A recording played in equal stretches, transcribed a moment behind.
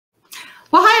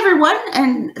Well, hi, everyone,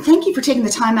 and thank you for taking the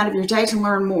time out of your day to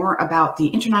learn more about the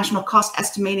International Cost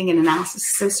Estimating and Analysis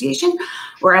Association,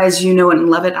 or as you know and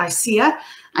love it, ICEAA.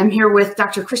 I'm here with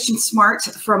Dr. Christian Smart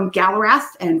from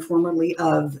Galorath and formerly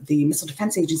of the Missile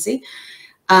Defense Agency,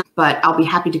 but I'll be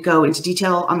happy to go into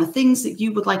detail on the things that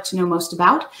you would like to know most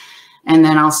about, and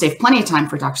then I'll save plenty of time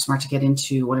for Dr. Smart to get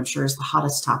into what I'm sure is the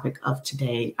hottest topic of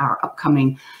today, our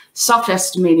upcoming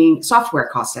software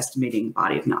cost estimating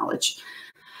body of knowledge.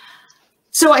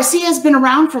 So ICEAA has been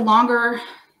around for longer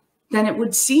than it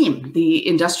would seem. The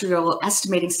Industrial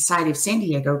Estimating Society of San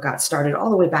Diego got started all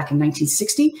the way back in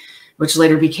 1960, which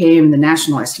later became the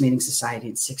National Estimating Society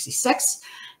in 1966.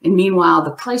 And meanwhile,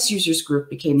 the Price Users Group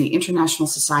became the International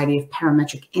Society of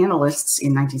Parametric Analysts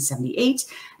in 1978,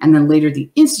 and then later the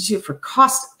Institute for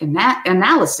Cost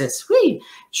Analysis,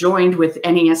 joined with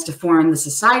NES to form the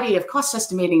Society of Cost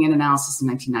Estimating and Analysis in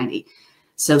 1990.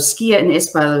 So ICEAA and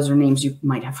ICEAA, those are names you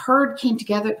might have heard, came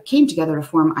together to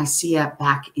form ICEAA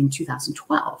back in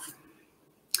 2012.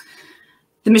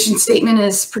 The mission statement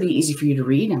is pretty easy for you to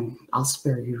read, and I'll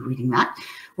spare you reading that.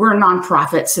 We're a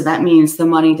nonprofit, so that means the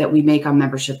money that we make on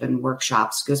membership and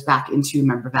workshops goes back into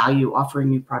member value,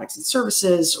 offering new products and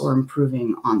services or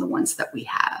improving on the ones that we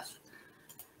have.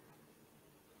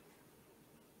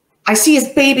 ICEAA's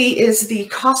baby is the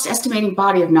Cost Estimating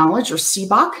Body of Knowledge, or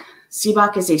CBOC.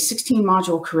 CBOC is a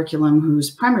 16-module curriculum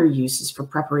whose primary use is for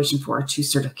preparation for our 2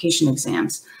 certification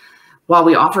exams. While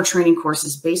we offer training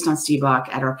courses based on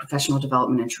CBOC at our professional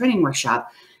development and training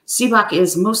workshop, CBOC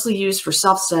is mostly used for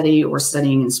self-study or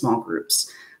studying in small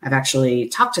groups. I've actually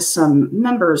talked to some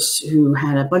members who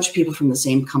had a bunch of people from the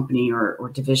same company or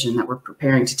division that were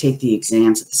preparing to take the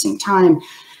exams at the same time.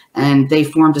 And they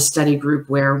formed a study group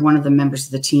where one of the members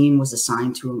of the team was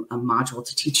assigned to a module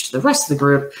to teach to the rest of the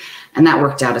group. And that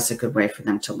worked out as a good way for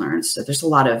them to learn. So there's a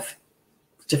lot of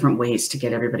different ways to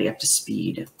get everybody up to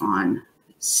speed on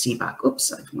CBOC.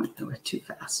 Oops, I went too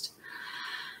fast.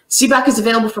 CBOC is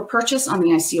available for purchase on the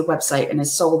ICEAA website and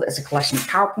is sold as a collection of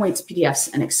PowerPoints,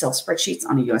 PDFs, and Excel spreadsheets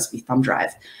on a USB thumb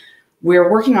drive.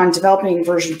 We're working on developing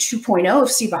version 2.0 of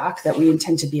CBOC that we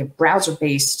intend to be a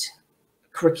browser-based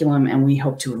curriculum, and we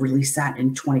hope to release that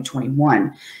in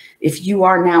 2021. If you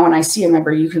are now an ICEAA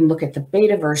member, you can look at the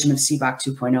beta version of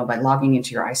CBOC 2.0 by logging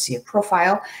into your ICEAA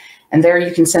profile, and there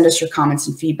you can send us your comments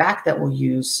and feedback that we'll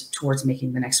use towards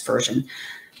making the next version.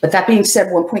 But that being said,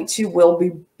 1.2 will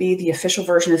be the official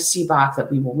version of CBOC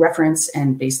that we will reference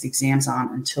and base the exams on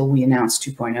until we announce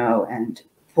 2.0, and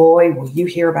boy, will you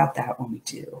hear about that when we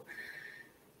do.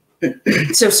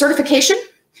 So certification.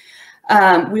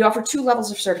 We offer 2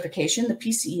 levels of certification, the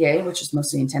PCEA, which is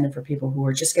mostly intended for people who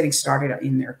are just getting started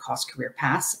in their cost career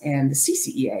paths, and the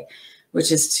CCEA, which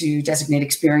is to designate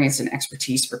experience and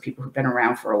expertise for people who've been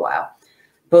around for a while.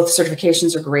 Both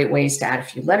certifications are great ways to add a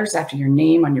few letters after your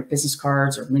name on your business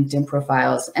cards or LinkedIn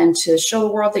profiles, and to show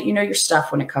the world that you know your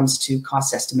stuff when it comes to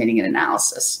cost estimating and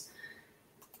analysis.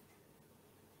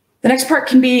 The next part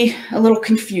can be a little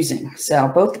confusing. So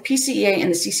both the PCEA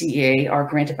and the CCEA are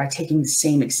granted by taking the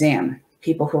same exam.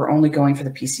 People who are only going for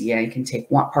the PCEA can take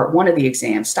part 1 of the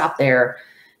exam, stop there,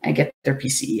 and get their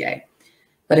PCEA.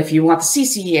 But if you want the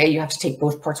CCEA, you have to take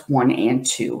both parts 1 and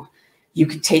 2. You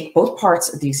can take both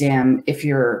parts of the exam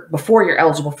before you're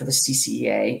eligible for the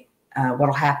CCEA.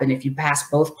 What'll happen if you pass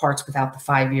both parts without the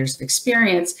 5 years of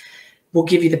experience, we'll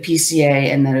give you the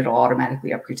PCA, and then it'll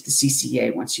automatically upgrade to the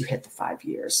CCEA once you hit the 5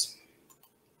 years.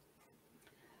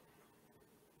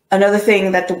 Another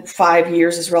thing that the 5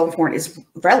 years is relevant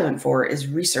for is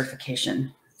recertification.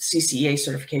 CCEA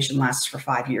certification lasts for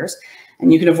 5 years,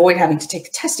 and you can avoid having to take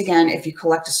the test again if you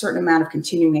collect a certain amount of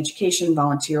continuing education,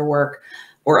 volunteer work,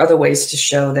 or other ways to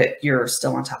show that you're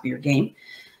still on top of your game.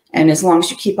 And as long as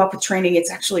you keep up with training,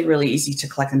 it's actually really easy to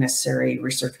collect the necessary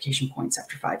recertification points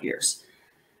after 5 years.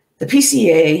 The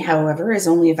PCA, however, is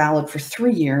only valid for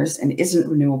 3 years and isn't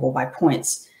renewable by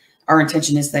points. Our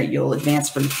intention is that you'll advance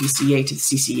from the PCA to the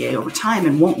CCA over time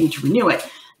and won't need to renew it.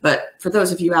 But for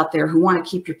those of you out there who want to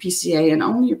keep your PCA and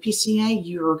only your PCA,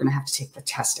 you're going to have to take the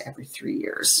test every 3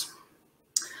 years.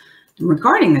 And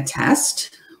regarding the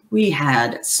test, we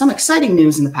had some exciting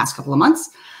news in the past couple of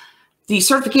months. The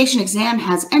certification exam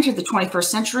has entered the 21st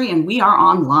century, and we are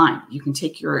online. You can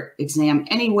take your exam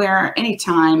anywhere,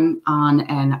 anytime on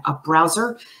a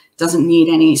browser. Doesn't need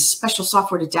any special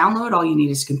software to download. All you need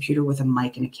is a computer with a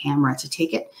mic and a camera to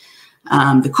take it.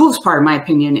 The coolest part, in my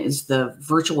opinion, is the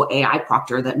virtual AI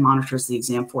proctor that monitors the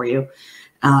exam for you.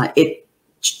 It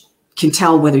can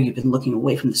tell whether you've been looking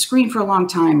away from the screen for a long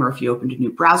time or if you opened a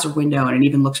new browser window, and it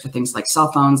even looks for things like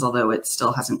cell phones, although it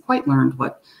still hasn't quite learned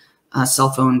what a cell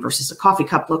phone versus a coffee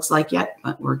cup looks like yet,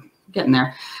 but we're getting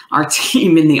there. Our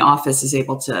team in the office is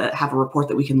able to have a report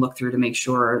that we can look through to make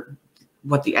sure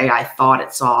what the AI thought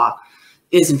it saw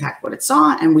is in fact what it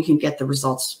saw, and we can get the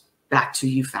results back to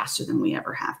you faster than we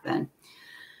ever have been.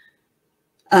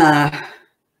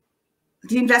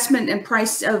 The investment and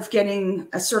price of getting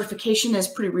a certification is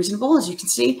pretty reasonable, as you can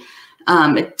see.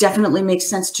 It definitely makes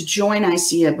sense to join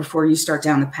ICEAA before you start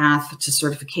down the path to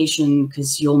certification,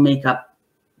 because you'll make up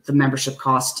the membership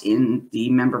cost in the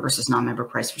member versus non-member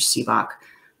price for CBOC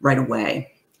right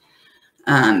away.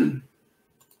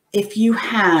 If you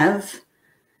have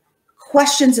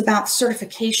questions about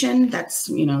certification, that's,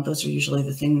 those are usually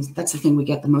the things, that's the thing we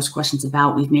get the most questions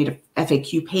about. We've made a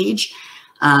FAQ page.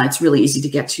 It's really easy to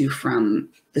get to from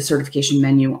the certification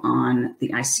menu on the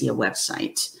ICEAA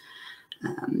website.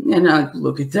 And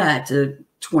look at that, the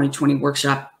 2020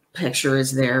 workshop picture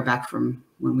is there back from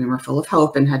when we were full of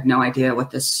hope and had no idea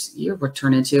what this year would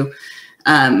turn into.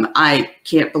 I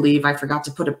can't believe I forgot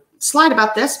to put a slide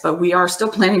about this, but we are still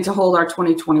planning to hold our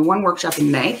 2021 workshop in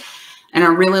May. And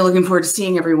I'm really looking forward to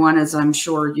seeing everyone, as I'm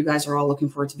sure you guys are all looking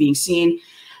forward to being seen.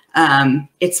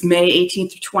 It's May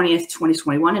 18th through 20th,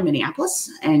 2021 in Minneapolis,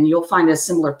 and you'll find a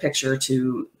similar picture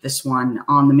to this one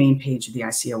on the main page of the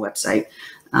ICEAA website.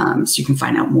 So you can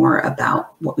find out more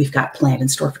about what we've got planned in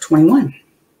store for 21.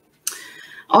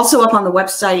 Also up on the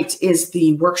website is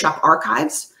the workshop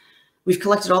archives. We've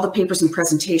collected all the papers and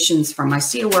presentations from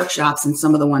ICEAA workshops and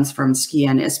some of the ones from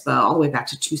SCIA and ISPA all the way back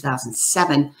to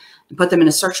 2007 and put them in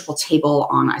a searchable table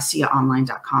on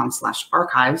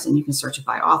ICEAonline.com/archives. And you can search it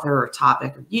by author or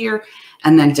topic or year,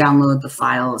 and then download the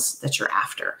files that you're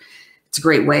after. It's a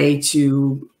great way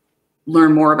to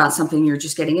learn more about something you're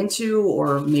just getting into,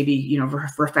 or maybe,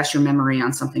 refresh your memory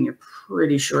on something you're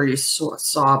pretty sure you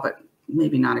saw, but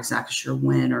maybe not exactly sure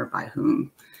when or by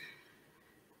whom.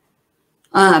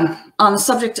 On the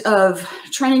subject of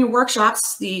training and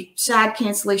workshops, the sad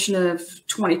cancellation of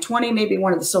 2020, maybe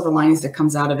one of the silver linings that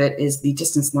comes out of it is the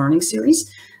distance learning series.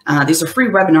 These are free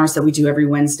webinars that we do every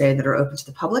Wednesday that are open to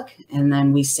the public, and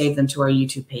then we save them to our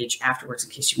YouTube page afterwards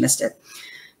in case you missed it.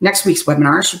 Next week's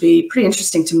webinar should be pretty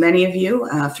interesting to many of you.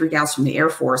 3 gals from the Air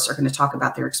Force are going to talk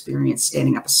about their experience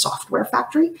standing up a software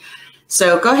factory.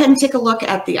 So go ahead and take a look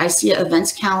at the ICEAA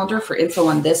events calendar for info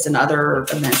on this and other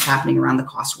events happening around the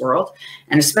cost world.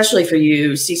 And especially for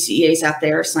you CCEAs out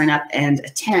there, sign up and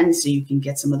attend so you can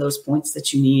get some of those points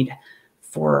that you need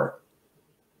for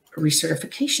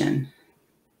recertification.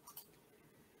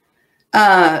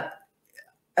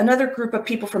 Another group of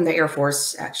people from the Air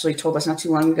Force actually told us not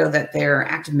too long ago that their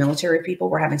active military people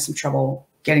were having some trouble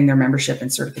getting their membership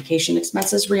and certification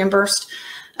expenses reimbursed.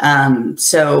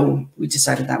 So we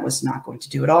decided that was not going to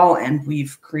do at all. And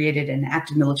we've created an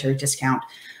active military discount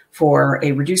for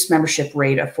a reduced membership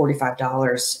rate of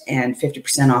 $45 and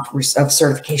 50% off of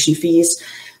certification fees.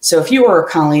 So if you or a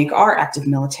colleague are active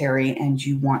military and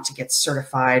you want to get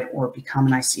certified or become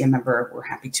an ICEAA member, we're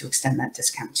happy to extend that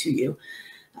discount to you.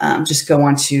 Just go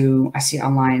on to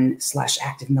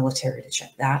ICEAonline/active military to check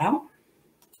that out.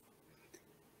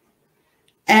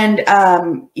 And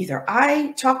either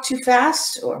I talk too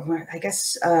fast, or I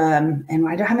guess, and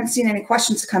I haven't seen any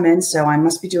questions come in, so I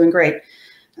must be doing great.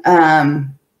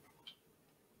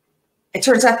 It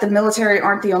turns out the military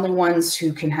aren't the only ones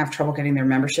who can have trouble getting their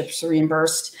memberships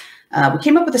reimbursed. We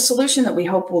came up with a solution that we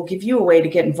hope will give you a way to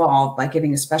get involved by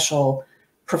getting a special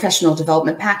professional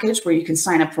development package where you can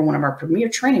sign up for one of our premier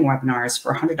training webinars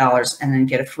for $100 and then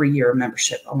get a free year of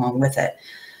membership along with it.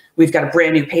 We've got a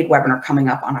brand new paid webinar coming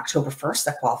up on October 1st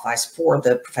that qualifies for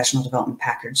the professional development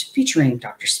package, featuring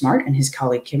Dr. Smart and his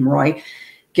colleague Kim Roy,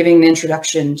 giving an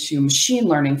introduction to machine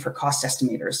learning for cost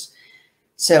estimators.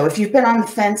 So if you've been on the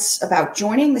fence about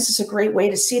joining, this is a great way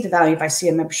to see the value of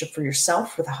ICEAA membership for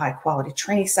yourself with a high quality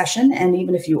training session. And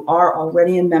even if you are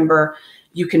already a member,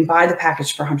 you can buy the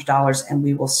package for $100 and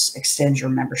we will extend your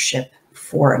membership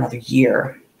for another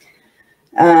year.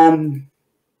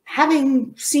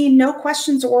 Having seen no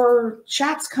questions or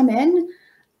chats come in,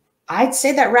 I'd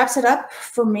say that wraps it up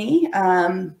for me.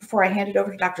 Before I hand it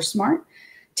over to Dr. Smart,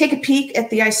 take a peek at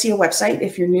the ICEAA website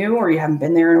if you're new or you haven't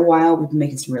been there in a while. We've been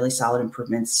making some really solid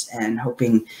improvements and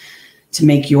hoping to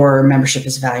make your membership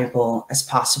as valuable as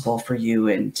possible for you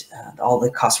and all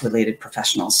the cost-related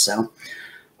professionals. So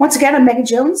once again, I'm Megan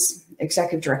Jones,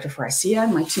 Executive Director for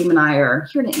ICEAA. My team and I are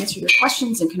here to answer your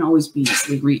questions and can always be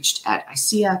easily reached at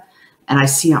ICEAA at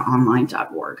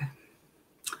ICEAonline.org.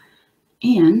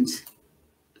 And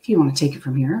if you want to take it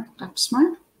from here, Dr.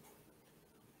 Smart.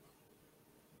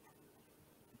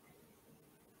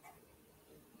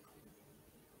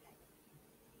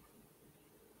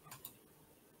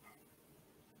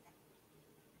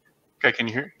 Okay,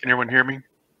 can everyone hear me?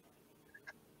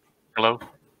 Hello?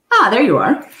 Ah, there you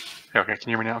are. Okay, can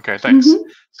you hear me now? Okay, thanks. Mm-hmm.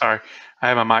 Sorry, I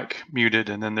have my mic muted,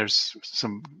 and then there's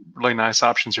some really nice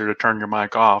options here to turn your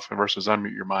mic off versus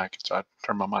unmute your mic. So I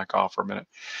turned my mic off for a minute.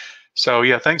 So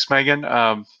yeah, thanks, Megan.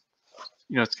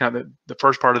 It's kind of the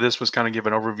first part of this was kind of give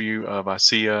an overview of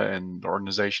ICEAA and the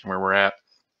organization where we're at.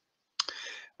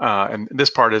 And this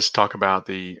part is talk about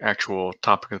the actual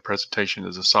topic of the presentation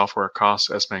is the software cost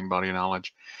estimating body of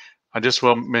knowledge. I just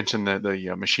will mention that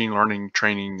the machine learning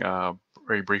training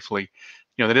very briefly.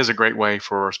 That is a great way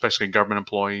for especially government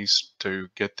employees to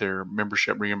get their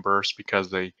membership reimbursed because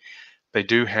they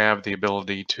do have the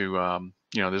ability to,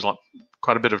 there's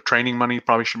quite a bit of training money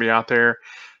probably should be out there,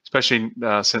 especially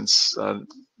since,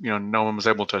 no one was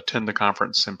able to attend the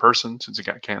conference in person since it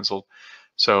got canceled.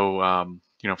 So,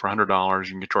 for $100,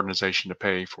 you can get your organization to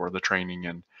pay for the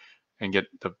training and get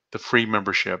the free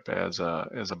membership as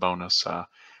a bonus.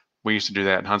 We used to do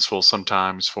that in Huntsville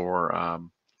sometimes for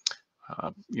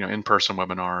in-person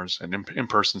webinars and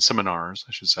in-person seminars,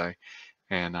 I should say.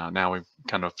 And now we've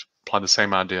kind of applied the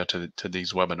same idea to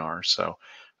these webinars. So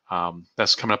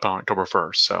that's coming up on October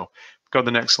 1st. So go to the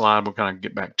next slide. We'll kind of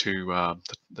get back to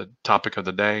the topic of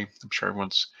the day. I'm sure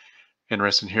everyone's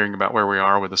interested in hearing about where we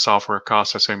are with the software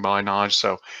cost estimating body knowledge.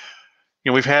 So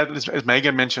we've had, as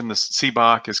Megan mentioned, the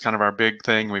CBOC is kind of our big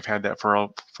thing. We've had that for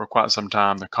quite some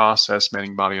time. The cost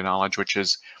estimating body of knowledge, which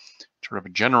is sort of a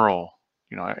general,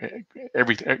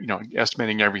 everything,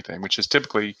 estimating everything, which is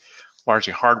typically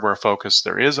largely hardware focused.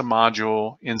 There is a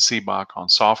module in CBOC on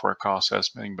software cost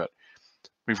estimating, but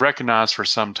we've recognized for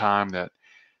some time that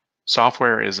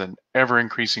software is an ever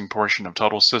increasing portion of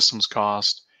total systems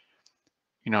cost.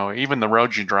 Even the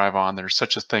roads you drive on, there's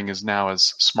such a thing as now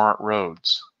as smart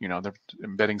roads. They're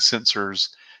embedding sensors.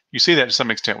 You see that to some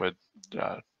extent with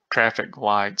traffic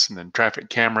lights and then traffic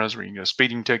cameras where you can get a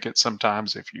speeding ticket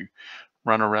sometimes if you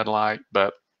run a red light,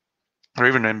 but they're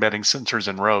even embedding sensors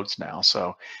in roads now.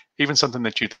 So even something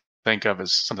that you think of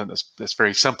as something that's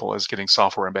very simple is getting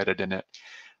software embedded in it.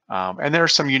 And there are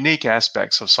some unique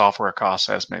aspects of software cost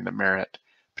estimating that merit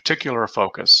particular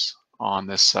focus on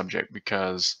this subject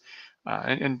because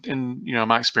in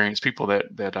my experience, people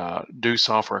that do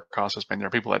software cost estimating, there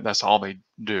are people that's all they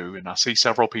do. And I see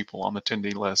several people on the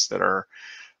attendee list that are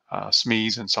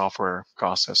SMEs in software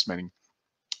cost estimating.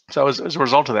 So as a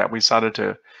result of that, we decided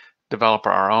to develop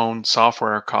our own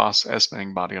software cost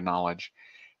estimating body of knowledge.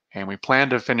 And we plan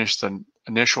to finish the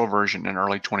initial version in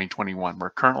early 2021. We're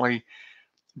currently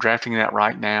drafting that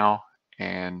right now,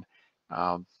 and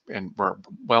we're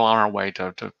well on our way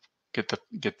to get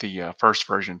the first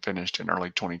version finished in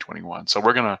early 2021. So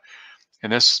we're going to,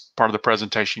 in this part of the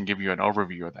presentation, give you an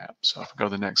overview of that. So if we go to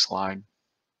the next slide.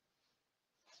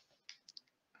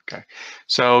 Okay,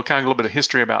 so kind of a little bit of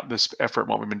history about this effort and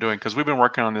what we've been doing, because we've been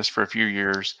working on this for a few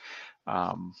years. We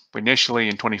initially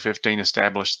in 2015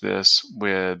 established this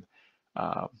with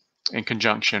in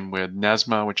conjunction with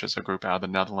NESMA, which is a group out of the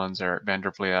Netherlands. Eric van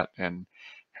der Vliet and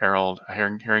Harold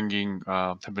Haringing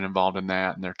have been involved in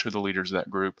that, and they're two of the leaders of that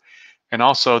group. And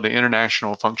also the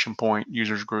International Function Point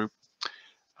Users Group.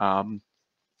 Then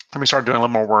we started doing a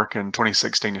little more work in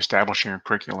 2016, establishing a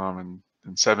curriculum, and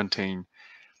in 2017,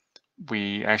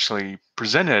 we actually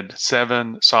presented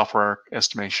 7 software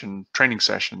estimation training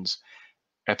sessions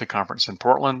at the conference in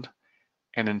Portland.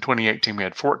 And in 2018, we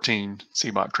had 14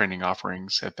 CBOC training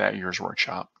offerings at that year's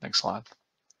workshop. Next slide.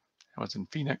 That was in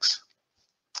Phoenix.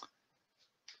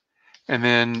 And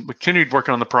then we continued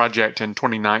working on the project in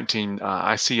 2019.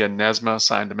 ICEAA and NESMA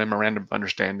signed a memorandum of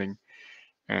understanding,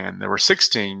 and there were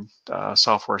 16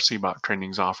 software CBOC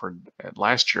trainings offered at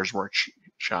last year's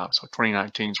workshop, so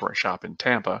 2019's workshop in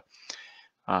Tampa.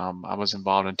 I was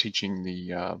involved in teaching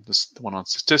the one on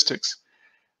statistics,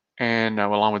 and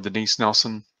along with Denise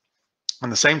Nelson.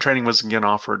 And the same training was again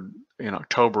offered in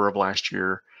October of last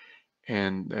year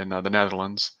in the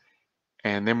Netherlands.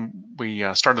 And then we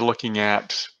started looking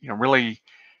at, really,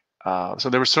 so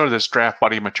there was sort of this draft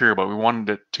body of material, but we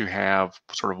wanted it to have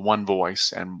sort of one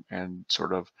voice and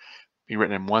sort of be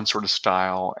written in one sort of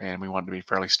style, and we wanted to be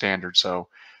fairly standard. So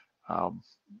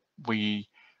we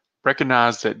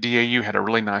recognized that DAU had a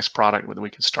really nice product that we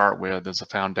could start with as a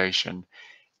foundation.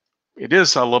 It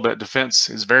is a little bit defense,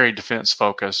 is very defense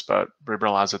focused, but we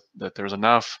realized that there's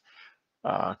enough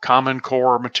common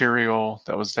core material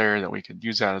that was there that we could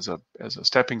use that as a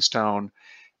stepping stone,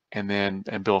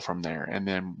 and build from there. And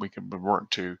then we could work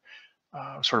to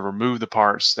sort of remove the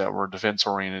parts that were defense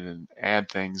oriented and add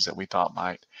things that we thought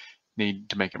might need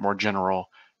to make it more general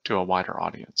to a wider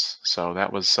audience. So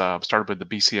that was started with the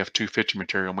BCF 250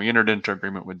 material, and we entered into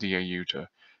agreement with DAU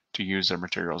to use their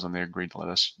materials, and they agreed to let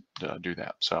us do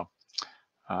that. So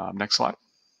next slide.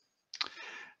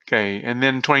 Okay, and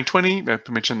then 2020, I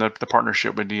mentioned the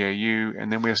partnership with DAU,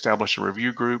 and then we established a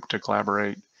review group to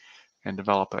collaborate and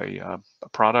develop a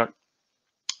product.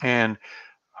 And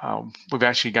we've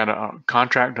actually got a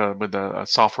contract with a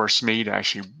software SME to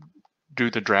actually do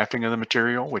the drafting of the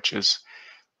material, which is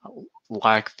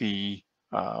like the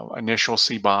initial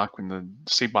CBOC, when the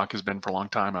CBOC has been for a long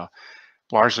time,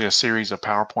 largely a series of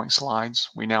PowerPoint slides.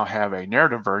 We now have a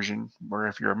narrative version where,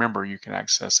 if you're a member, you can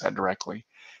access that directly,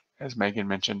 as Megan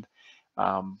mentioned.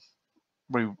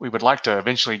 We would like to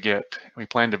eventually we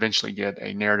plan to eventually get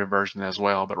a narrative version as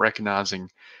well, but recognizing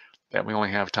that we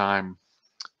only have time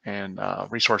and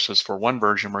resources for one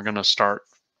version, we're going to start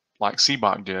like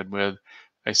CBOC did, with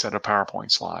a set of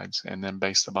PowerPoint slides and then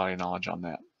base the body of knowledge on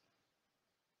that.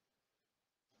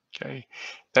 Okay,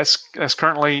 that's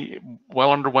currently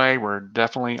well underway. We're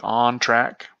definitely on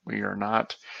track. We are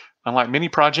not, unlike many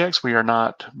projects, we are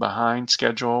not behind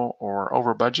schedule or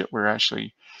over budget. We're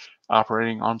actually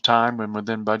operating on time and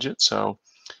within budget. So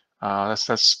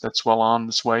that's well on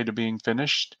its way to being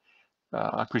finished.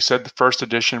 Like we said, the first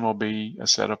edition will be a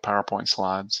set of PowerPoint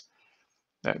slides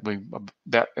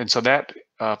so that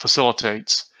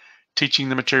facilitates teaching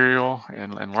the material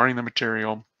and learning the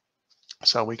material,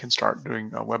 so we can start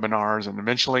doing webinars. And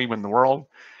eventually, when the world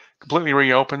completely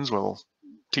reopens, we'll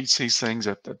teach these things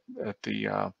at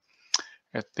the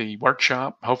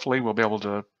workshop. Hopefully, we'll be able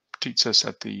to teach this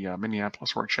at the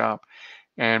Minneapolis workshop.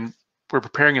 And we're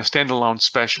preparing a standalone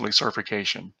specialty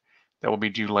certification that will be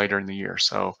due later in the year.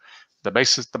 So the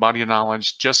basis, the body of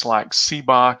knowledge, just like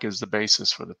CBOC is the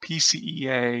basis for the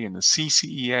PCEA and the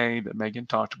CCEA that Megan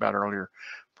talked about earlier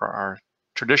for our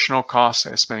traditional cost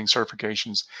estimating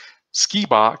certifications,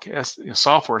 SCIBOC,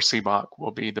 software CBOC,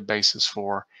 will be the basis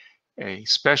for a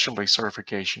specialty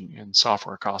certification in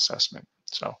software cost estimate.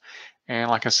 So, and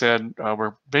like I said,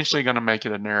 we're eventually going to make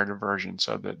it a narrative version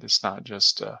so that it's not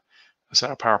just a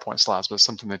set of PowerPoint slides, but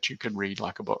something that you could read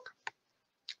like a book.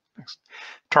 Next.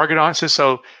 Target audiences.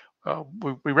 So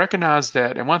we recognize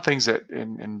that, and one of the things that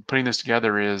in putting this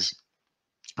together is,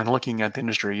 and looking at the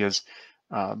industry, is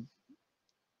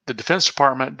the Defense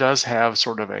Department does have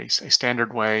sort of a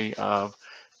standard way of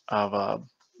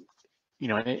you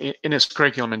know, in its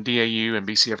curriculum, in DAU and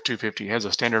BCF 250 has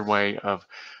a standard way of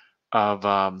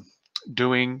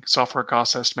doing software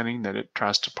cost estimating that it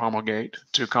tries to promulgate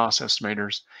to cost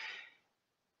estimators.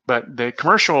 But the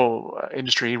commercial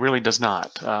industry really does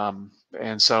not,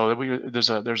 and so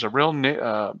there's a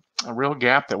real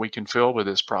gap that we can fill with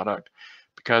this product,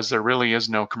 because there really is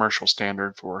no commercial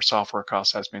standard for software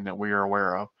cost estimating that we are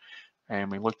aware of. And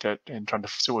we looked at and tried to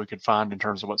see what we could find in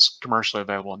terms of what's commercially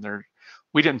available, and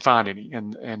we didn't find any.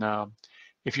 And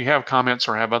if you have comments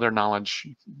or have other knowledge,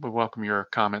 we welcome your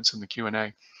comments in the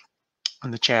Q&A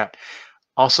in the chat.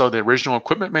 Also, the original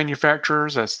equipment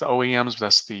manufacturers, that's the OEMs,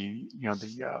 that's the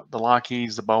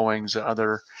Lockheeds, the Boeings, the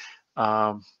other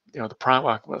the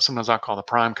prime, sometimes I call the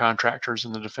prime contractors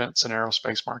in the defense and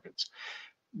aerospace markets.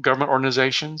 Government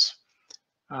organizations.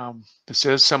 This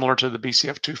is similar to the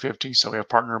BCF 250, so we have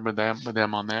partnered with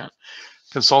them on that.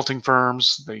 Consulting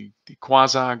firms, the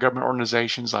quasi-government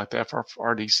organizations like the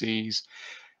FRDCs.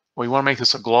 We want to make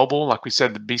this a global. Like we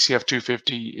said, the BCF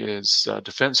 250 is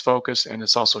defense focused, and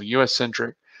it's also US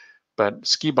centric. But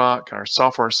SCIBOC, our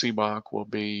software CBOC, will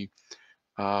be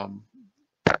in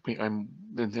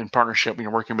partnership. We're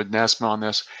working with NESMA on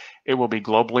this. It will be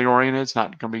globally oriented. It's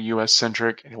not going to be US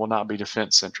centric. It will not be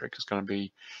defense centric. It's going to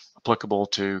be applicable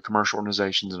to commercial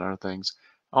organizations and other things.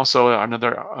 Also,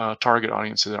 another target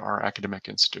audience are academic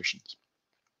institutions.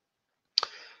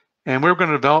 And we're going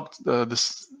to develop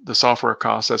the software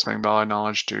cost estimating body of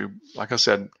knowledge to, like I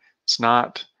said, it's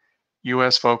not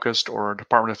US focused or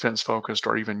Department of Defense focused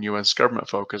or even US government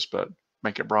focused, but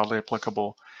make it broadly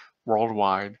applicable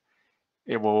worldwide.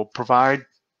 It will provide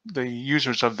the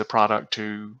users of the product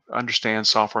to understand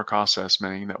software cost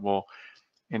estimating that will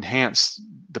enhance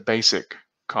the basic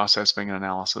cost estimating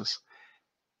analysis.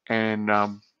 And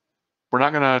we're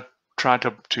not going to try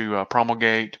to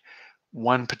promulgate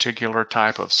one particular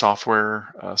type of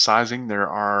software sizing. There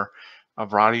are a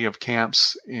variety of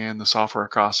camps in the software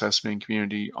cost estimating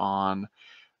community on,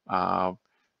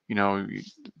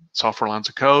 software lines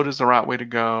of code is the right way to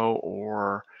go,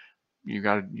 or you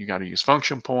got to use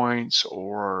function points,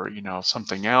 or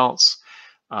something else.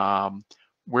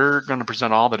 We're going to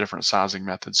present all the different sizing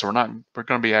methods. So we're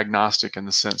going to be agnostic in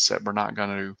the sense that we're not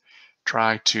going to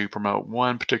try to promote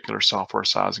one particular software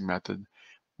sizing method.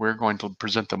 We're going to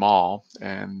present them all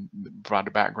and provide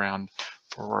a background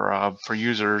for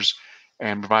users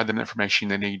and provide them the information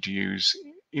they need to use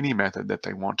any method that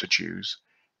they want to choose.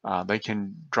 They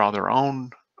can draw their own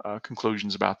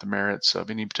conclusions about the merits of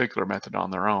any particular method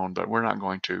on their own, but we're not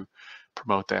going to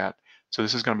promote that. So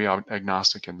this is going to be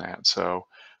agnostic in that. So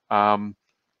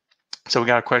so we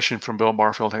got a question from Bill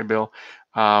Barfield. Hey, Bill.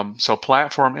 So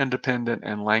platform independent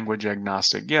and language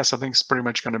agnostic. Yes, I think it's pretty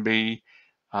much going to be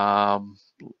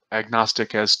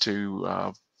agnostic as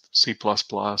to C++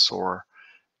 or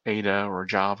Ada or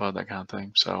Java, that kind of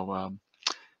thing. So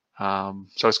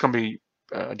so it's going to be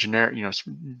generic,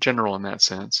 general in that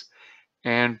sense,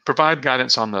 and provide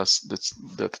guidance on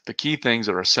the key things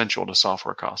that are essential to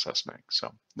software cost estimating.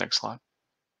 So next slide.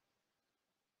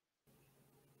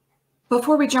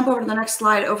 Before we jump over to the next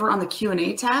slide, over on the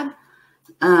Q&A tab,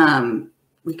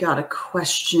 we got a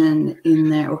question in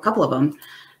there, or a couple of them.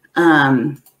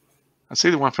 I see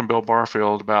the one from Bill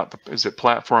Barfield about is it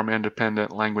platform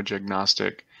independent, language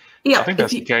agnostic? Yeah, I think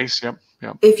that's the case. Yep.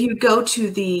 If you go to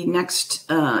the next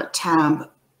tab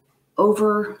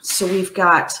over, so we've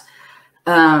got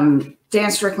Dan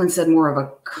Strickland said more of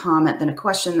a comment than a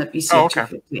question that BCF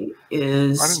 250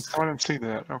 is. I didn't see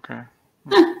that. Okay.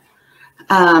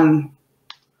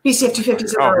 BCF 250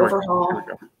 is our overhaul.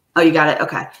 Oh, you got it.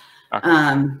 Okay.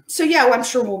 So yeah, well, I'm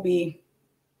sure we'll be.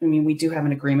 I mean, we do have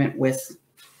an agreement with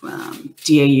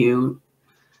DAU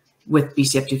with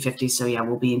BCF 250, so yeah,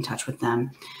 we'll be in touch with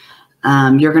them.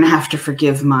 You're going to have to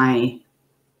forgive my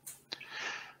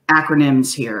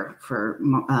acronyms here for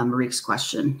Marique's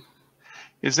question.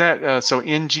 Is that so?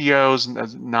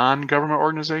 NGOs, non-government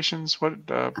organizations? What?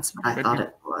 That's what I thought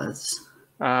it was.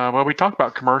 Well, we talked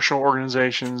about commercial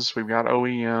organizations. We've got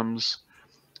OEMs,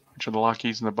 which are the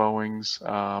Lockheeds and the Boeings.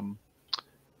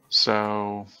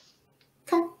 So.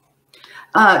 Okay.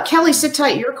 Kelly, sit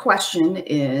tight. Your question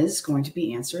is going to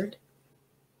be answered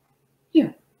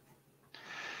here.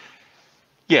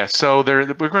 Yeah, so we're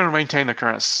going to maintain the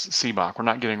current CBOC. We're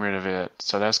not getting rid of it.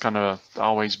 So that's going to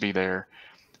always be there.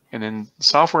 And then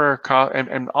software cost,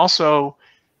 and also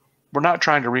we're not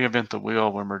trying to reinvent the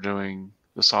wheel when we're doing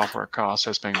the software cost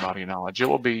estimating body of knowledge. It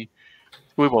will be,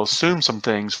 we will assume some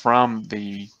things from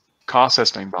the cost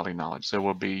estimating body of knowledge. There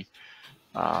will be,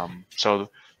 so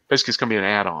basically it's going to be an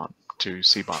add-on to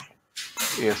CBOC.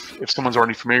 If someone's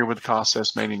already familiar with cost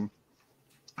estimating,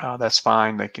 that's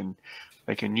fine. They can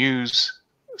use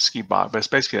CBOC, but it's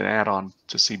basically an add-on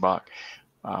to CBOC.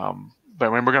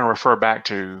 But when we're going to refer back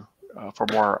to for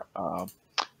more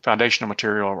foundational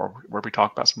material, or where we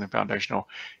talk about something foundational,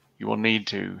 you will need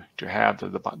to have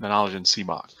the knowledge in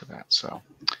CBOC for that. So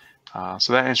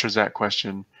so that answers that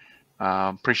question.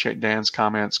 Appreciate Dan's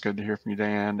comments. Good to hear from you,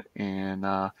 Dan. And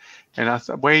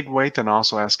Wade then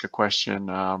also asked a question.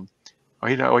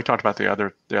 We talked about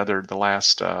the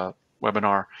last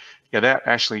webinar. Yeah, that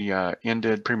actually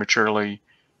ended prematurely,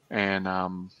 and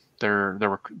they're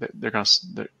going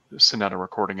to send out a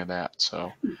recording of that.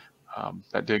 So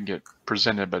that did get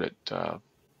presented, but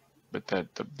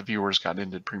the viewers got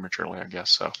ended prematurely, I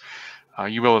guess. So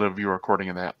you will view a recording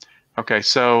of that. Okay,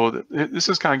 so this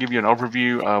is kind of give you an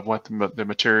overview of what the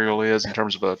material is in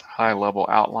terms of a high-level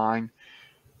outline.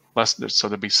 So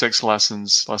there'll be 6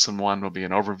 lessons. Lesson 1 will be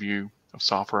an overview of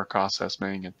software cost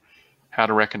estimating and how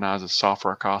to recognize a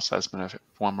software cost estimate if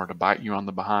one were to bite you on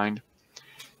the behind.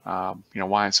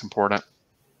 Why it's important.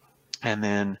 And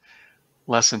then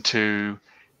lesson 2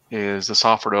 is the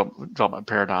software development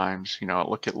paradigms.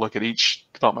 Look at each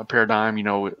development paradigm.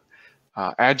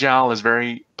 Agile is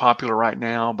very popular right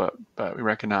now, but we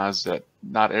recognize that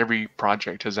not every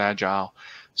project is agile.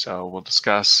 So we'll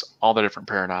discuss all the different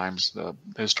paradigms, the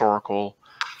historical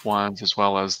ones, as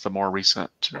well as the more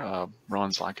recent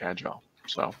runs like agile.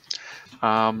 So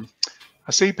I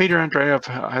see Peter Andreev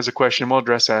has a question. We'll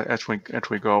address that as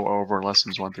we go over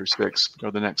lessons 1 through 6. Go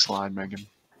to the next slide, Megan.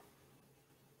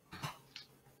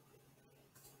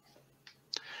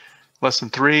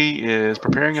 Lesson 3 is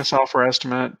preparing a software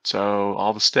estimate. So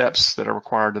all the steps that are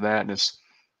required to that, and it's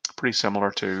pretty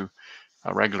similar to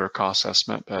a regular cost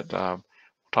estimate, but we'll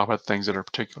talk about things that are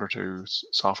particular to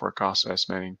software cost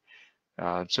estimating,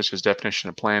 such as definition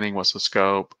of planning, what's the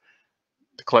scope,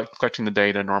 collecting the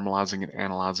data, normalizing it,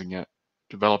 analyzing it,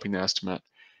 developing the estimate.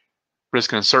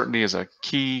 Risk and uncertainty is a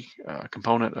key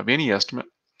component of any estimate.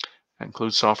 That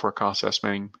includes software cost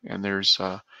estimating, and there's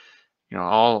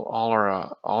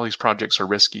all these projects are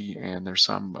risky, and there's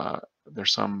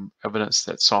some evidence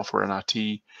that software and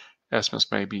IT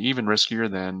estimates may be even riskier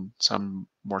than some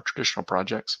more traditional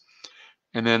projects.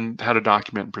 And then how to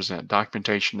document and present.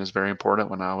 Documentation is very important.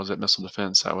 When I was at Missile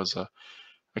Defense, that was a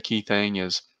key thing,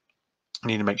 is you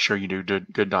need to make sure you do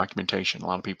good documentation. A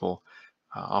lot of people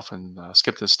often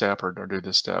skip this step or do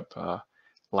this step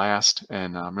last,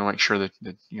 and you'll make sure that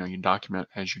you document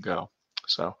as you go.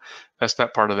 So that's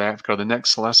that part of that. Go to the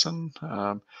next lesson.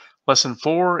 Lesson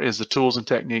 4 is the tools and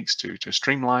techniques to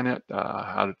streamline it.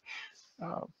 How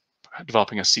to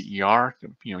developing a CER,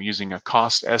 using a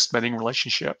cost estimating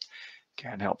relationship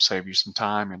can help save you some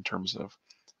time in terms of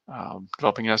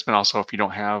developing an estimate. Also, if you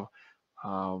don't have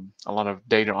a lot of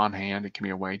data on hand, it can be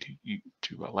a way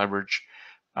to leverage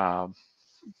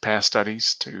past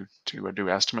studies to do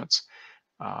estimates.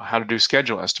 How to do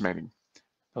schedule estimating,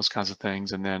 those kinds of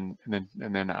things, and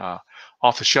then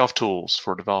off-the-shelf tools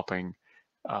for developing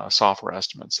software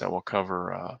estimates that will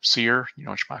cover SEER,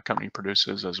 which my company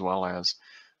produces, as well as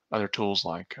other tools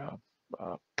like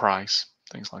price,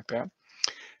 things like that.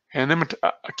 And then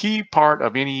a key part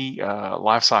of any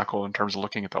life cycle in terms of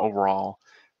looking at the overall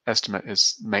estimate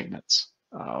is maintenance.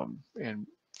 And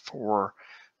for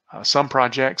some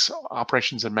projects,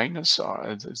 operations and maintenance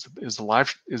is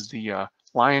the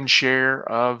lion's share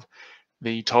of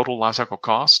the total lifecycle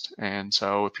cost. And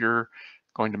so if you're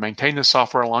going to maintain this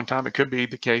software a long time, it could be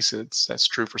the case that's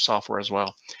true for software as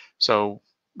well. So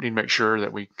we need to make sure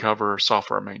that we cover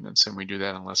software maintenance, and we do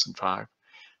that in lesson 5.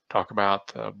 Talk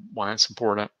about why it's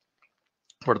important,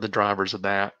 what are the drivers of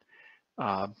that,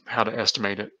 how to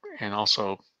estimate it, and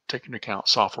also take into account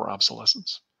software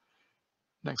obsolescence.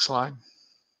 Next slide.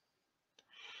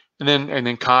 And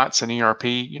then COTS and ERP,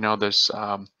 there's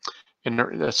so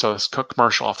it's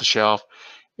commercial off the shelf.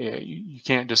 You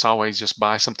can't just always just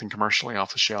buy something commercially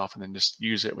off the shelf and then just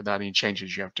use it without any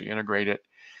changes. You have to integrate it.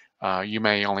 You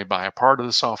may only buy a part of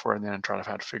the software and then try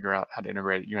to figure out how to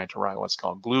integrate it. You have to write what's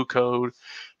called glue code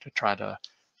to try to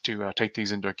take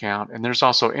these into account. And there's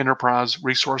also enterprise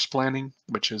resource planning,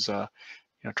 which is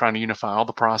trying to unify all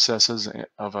the processes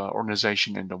of an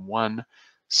organization into one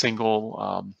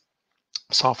single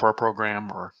software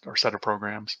program or set of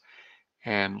programs.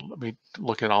 And let me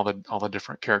look at all the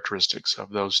different characteristics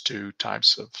of those two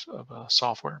types of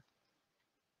software.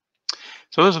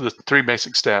 So those are the 3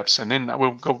 basic steps, and then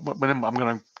we'll go. I'm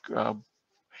going to.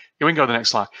 We can go to the next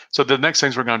slide. So the next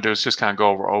things we're going to do is just kind of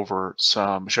go over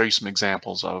show you some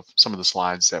examples of some of the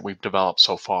slides that we've developed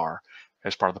so far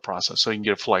as part of the process, so you can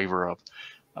get a flavor of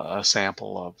a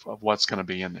sample of what's going to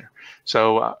be in there.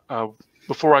 So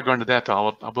before I go into that,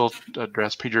 though, I will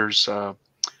address Peter's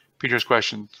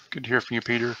question. Good to hear from you,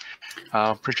 Peter.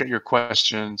 Appreciate your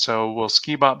question. So will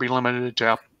SkiBot be limited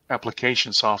to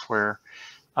application software,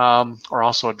 or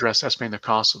also address estimating the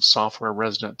cost of software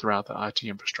resident throughout the IT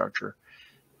infrastructure,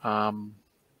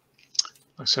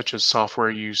 such as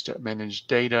software used to manage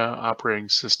data, operating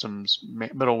systems,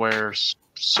 middleware,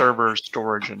 servers,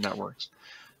 storage, and networks,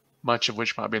 much of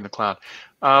which might be in the cloud?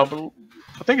 But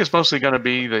I think it's mostly going to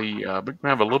be we have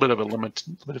a little bit of a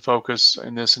limited focus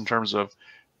in this in terms of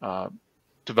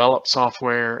developed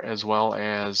software as well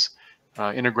as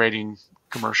integrating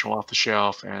commercial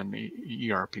off-the-shelf and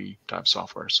ERP type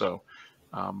software. So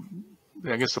I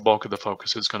guess the bulk of the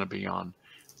focus is going to be on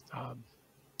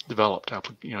developed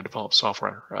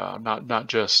software, not going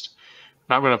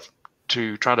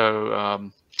to try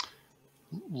to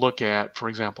look at, for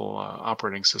example,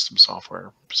 operating system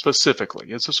software specifically.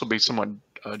 This will be somewhat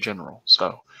general.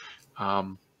 So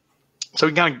so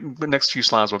we kind of, the next few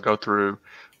slides we'll go through.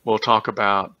 We'll talk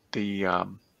about the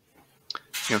kind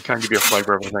of give you a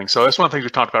flavor of everything. So that's one of the things we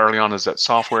talked about early on, is that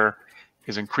software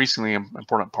is increasingly an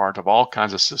important part of all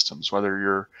kinds of systems,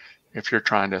 whether if you're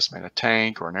trying to estimate a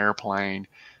tank or an airplane.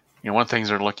 One of the things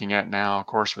they're looking at now, of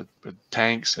course, with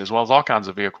tanks as well as all kinds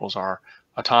of vehicles, are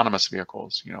autonomous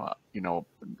vehicles. At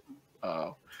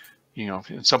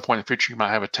some point in the future, you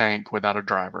might have a tank without a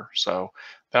driver. So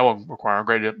that will require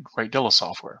a great deal of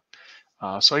software.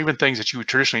 So even things that you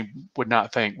traditionally would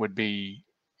not think would be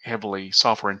heavily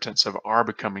software intensive are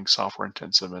becoming software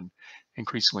intensive, and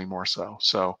increasingly more so.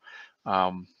 So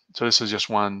so this is just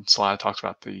one slide that talks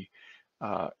about the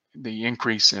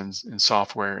increase in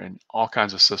software in all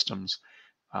kinds of systems.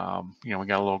 We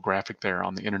got a little graphic there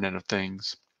on the Internet of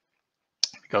Things.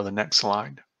 Go to the next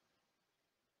slide.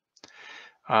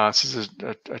 This is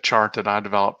a chart that I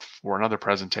developed for another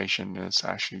presentation. It's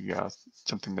actually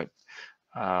something that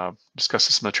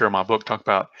discusses some material in my book. Talk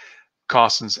about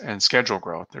costs and schedule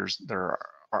growth.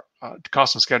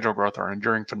 Cost and schedule growth are an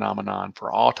enduring phenomenon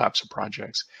for all types of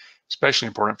projects, especially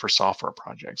important for software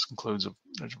projects. There's a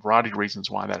variety of reasons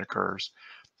why that occurs: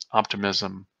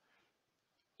 optimism,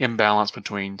 imbalance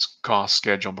between cost,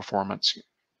 schedule, and performance.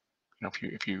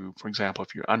 If you, for example,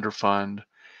 if you underfund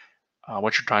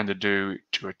what you're trying to do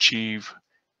to achieve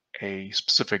a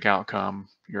specific outcome,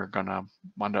 you're going to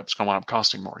wind up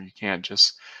costing more. You can't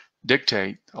just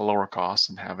dictate a lower cost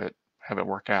and have it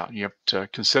work out. You have to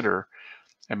consider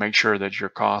and make sure that your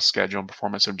cost, schedule, and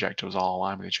performance objectives all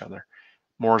align with each other.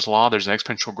 Moore's Law. There's an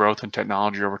exponential growth in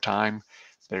technology over time.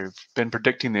 They've been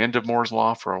predicting the end of Moore's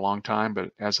Law for a long time,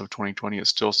 but as of 2020, it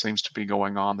still seems to be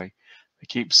going on. They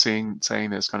keep saying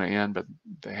that it's going to end, but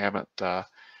they haven't found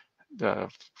that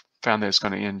it's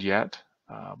going to end yet.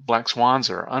 Black swans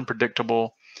are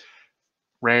unpredictable,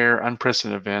 rare,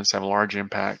 unprecedented events, have a large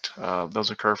impact. Those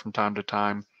occur from time to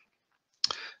time.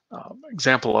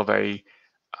 Example of a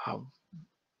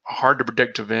hard to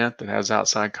predict event that has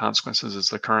outside consequences is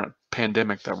the current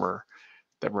pandemic that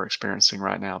we're experiencing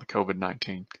right now, the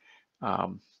COVID-19.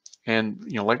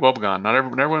 And like Wobegon,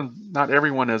 not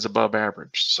everyone is above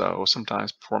average. So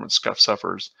sometimes performance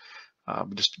suffers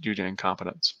just due to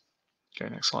incompetence. Okay,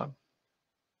 next slide.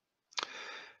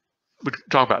 We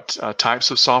talk about types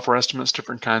of software estimates,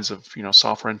 different kinds of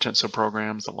software intensive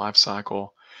programs, the life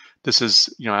cycle. This is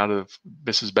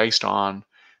this is based on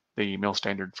the MIL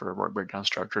standard for work breakdown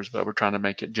structures, but we're trying to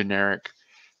make it generic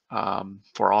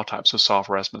for all types of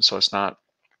software estimates. So it's not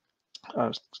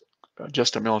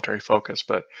just a military focus,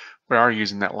 but we are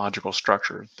using that logical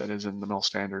structure that is in the MIL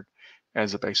standard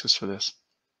as a basis for this.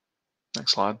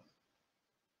 Next slide.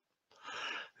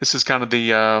 This is kind of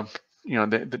the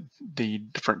the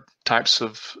different types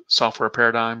of software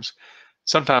paradigms.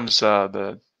 Sometimes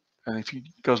and if it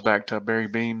goes back to Barry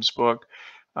Beam's book,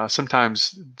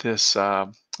 sometimes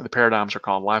the paradigms are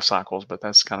called life cycles, but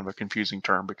that's kind of a confusing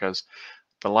term because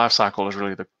the life cycle is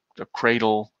really the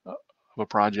cradle of a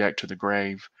project to the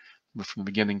grave, from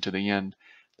the beginning to the end.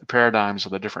 The paradigms are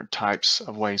the different types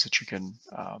of ways that you can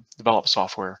develop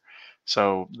software.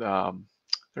 So there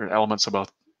are elements of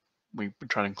both. We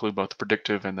try to include both the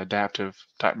predictive and the adaptive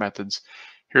type methods.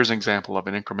 Here's an example of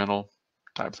an incremental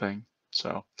type thing.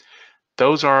 So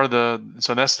those are the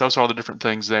different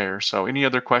things there. So any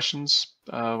other questions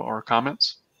or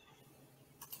comments?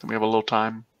 We have a little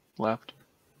time left.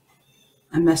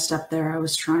 I messed up there. I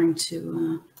was trying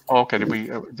to. Oh, okay. Did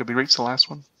we reach the last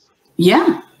one?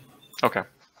 Yeah. Okay.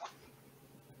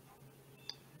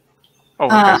 Oh,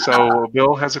 okay. So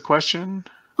Bill has a question.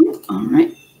 All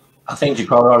right. I think you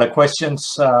covered all the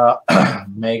questions,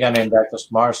 Megan and Dr.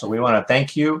 Smart. So we want to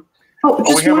thank you. We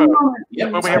have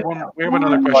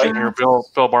another question here, Bill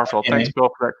Barfield. Thanks, Bill,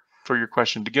 for your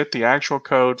question. To get the actual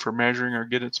code for measuring or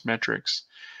get its metrics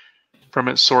from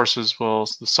its sources, will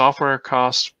the software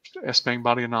cost estimating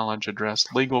body of knowledge address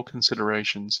legal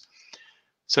considerations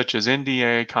such as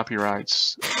NDA,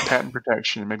 copyrights, patent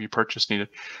protection, and maybe purchase needed?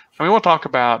 I mean, we'll talk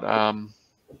about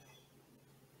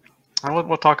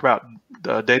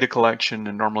data collection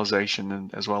and normalization,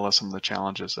 and as well as some of the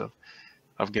challenges of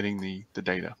getting the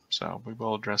data. So we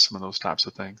will address some of those types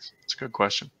of things. It's a good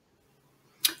question.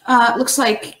 It looks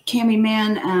like Cami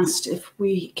Mann asked if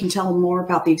we can tell more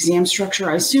about the exam structure.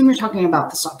 I assume you're talking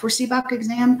about the software CBOC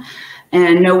exam.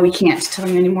 And no, we can't tell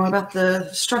you any more about the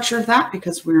structure of that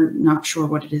because we're not sure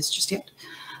what it is just yet.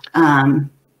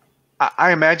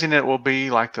 I imagine it will be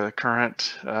like the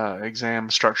current exam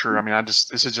structure. I mean,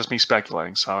 this is just me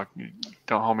speculating, so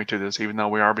don't hold me to this, even though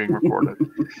we are being recorded.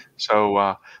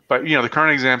 So, but the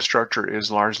current exam structure is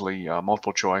largely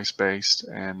multiple choice based,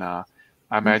 and I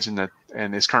imagine that,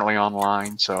 and it's currently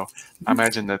online. So I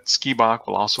imagine that SCIBOC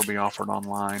will also be offered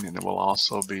online, and it will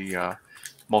also be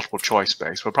multiple choice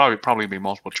based. But probably be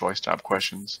multiple choice type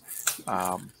questions.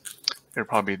 It'll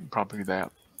probably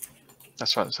that.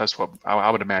 That's what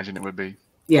I would imagine it would be.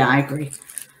 Yeah, I agree.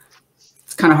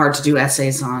 It's kind of hard to do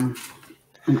essays on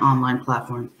an online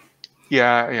platform.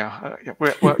 Yeah.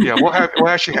 We'll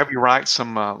actually have you write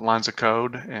some lines of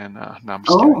code, and no, I'm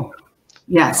just kidding.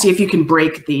 Yeah. See if you can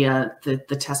break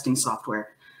the testing software.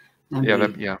 That's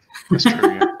true. Yeah.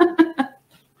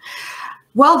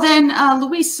 Well then,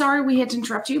 Luis, sorry we had to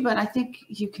interrupt you, but I think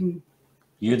you can.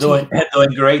 You're doing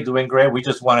great. We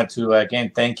just wanted to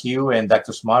again thank you and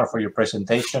Dr. Smart for your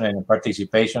presentation and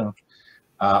participation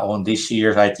on this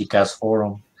year's ITCAS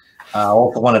forum. I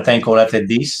also want to thank all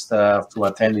attendees to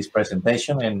attend this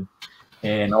presentation,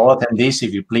 and all attendees,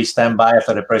 if you please stand by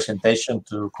after the presentation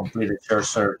to complete a short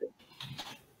survey.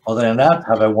 Other than that,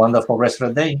 have a wonderful rest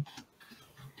of the day.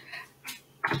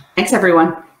 Thanks,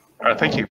 everyone. All right, thank you.